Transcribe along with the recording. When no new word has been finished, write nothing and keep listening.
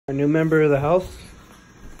Our new member of the house,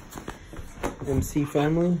 MC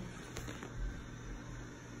family.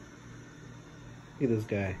 Look at this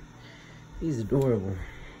guy. He's adorable.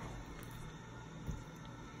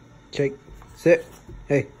 Shake, sit,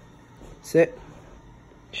 hey, sit,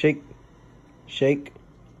 shake, shake.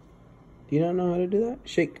 Do you not know how to do that?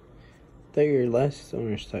 Shake. I thought your last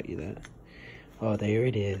owners taught you that. Oh, there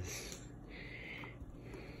it is.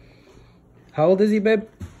 How old is he, babe?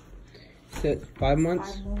 Is it 5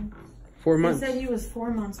 months? 5 months. 4 months? They said he was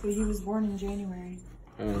 4 months, but he was born in January.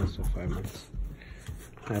 Oh, so 5 months.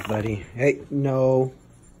 Hi, buddy. Hey, no.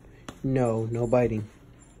 No, no biting.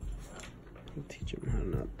 I'll teach him how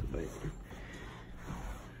not to bite.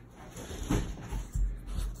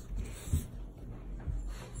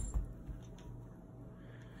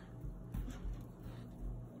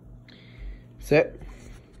 Sit.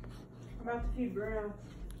 I'm about to feed Bruno.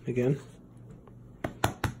 Again.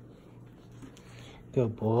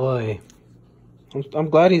 Good boy. I'm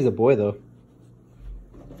glad he's a boy though.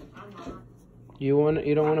 I'm not. You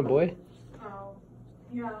don't want a boy? Oh,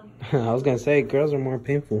 yeah. I was gonna say girls are more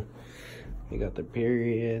painful. They got their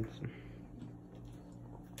periods.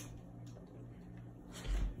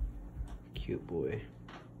 Cute boy.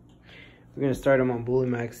 We're gonna start him on Bully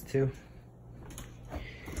Max too.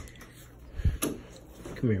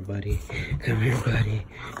 Come here, buddy. Come here, buddy.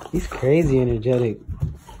 He's crazy energetic.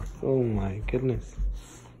 Oh my goodness.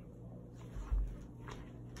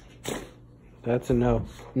 That's a no.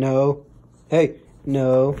 No. Hey,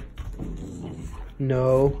 no.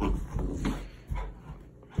 No.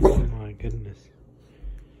 Oh my goodness.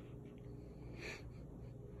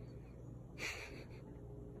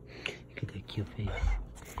 Look at that cute face.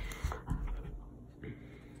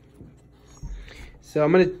 So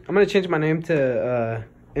I'm gonna change my name to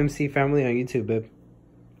MC Family on YouTube, babe.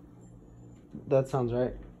 That sounds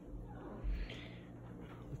right.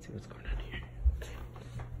 Let's see what's going on here.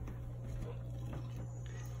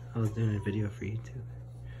 I was doing a video for YouTube.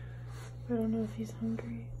 I don't know if he's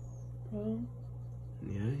hungry. Well,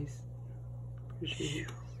 Yeah, he's pretty sure he is.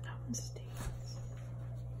 that one stinks.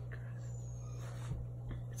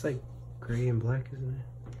 It's like gray and black, isn't it?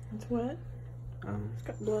 It's wet. It's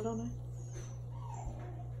got blood on it.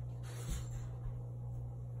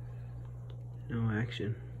 No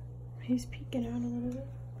action. He's peeking out a little bit.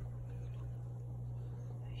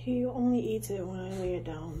 He only eats it when I lay it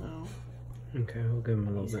down, though. Okay, we'll give him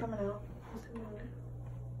a little He's bit. coming out. He's coming out.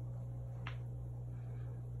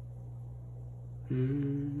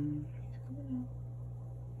 He's coming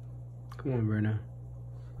out. Come on, Bruno.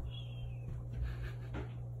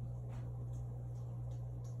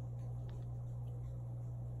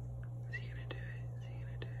 Is he gonna do it? Is he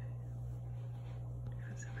gonna do it? I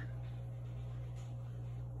gotta zoom in.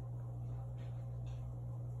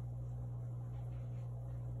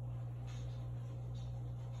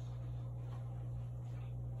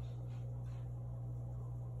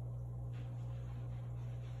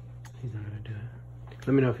 He's not gonna do it.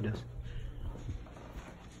 Let me know if he does.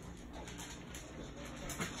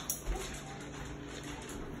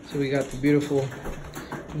 So we got the beautiful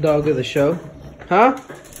dog of the show. Huh?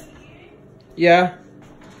 Yeah.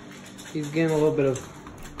 He's getting a little bit of...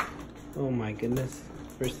 Oh my goodness.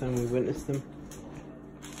 First time we witnessed him.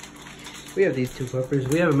 We have these two puppers.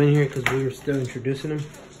 We have them in here because we were still introducing them.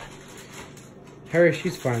 Harry,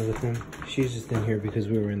 she's fine with him. She's just in here because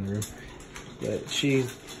we were in the room. But she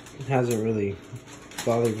hasn't really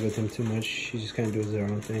bothered with him too much. She just kind of does her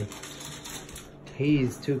own thing.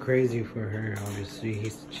 He's too crazy for her, obviously.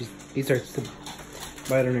 He starts to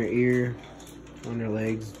bite on her ear, on her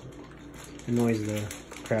legs, annoys the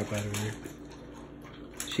crap out of her.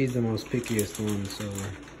 She's the most pickiest one, so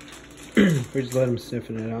we're just letting him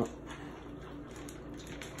sniffing it out.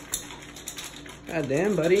 God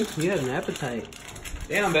damn, buddy, you had an appetite.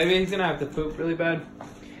 Damn, baby, he's gonna have to poop really bad.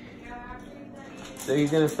 So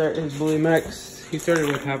he's gonna start his Bully Max. He started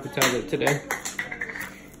with Habitat today.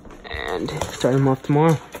 And start him off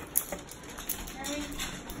tomorrow.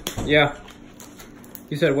 Yeah.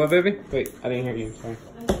 You said what, baby? Wait, I didn't hear you. Sorry.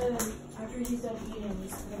 I said after he's done eating,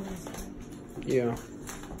 he's gonna start. Yeah.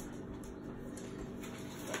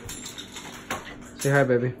 Say hi,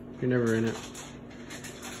 baby. You're never in it.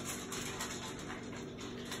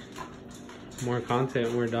 More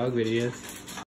content, more dog videos.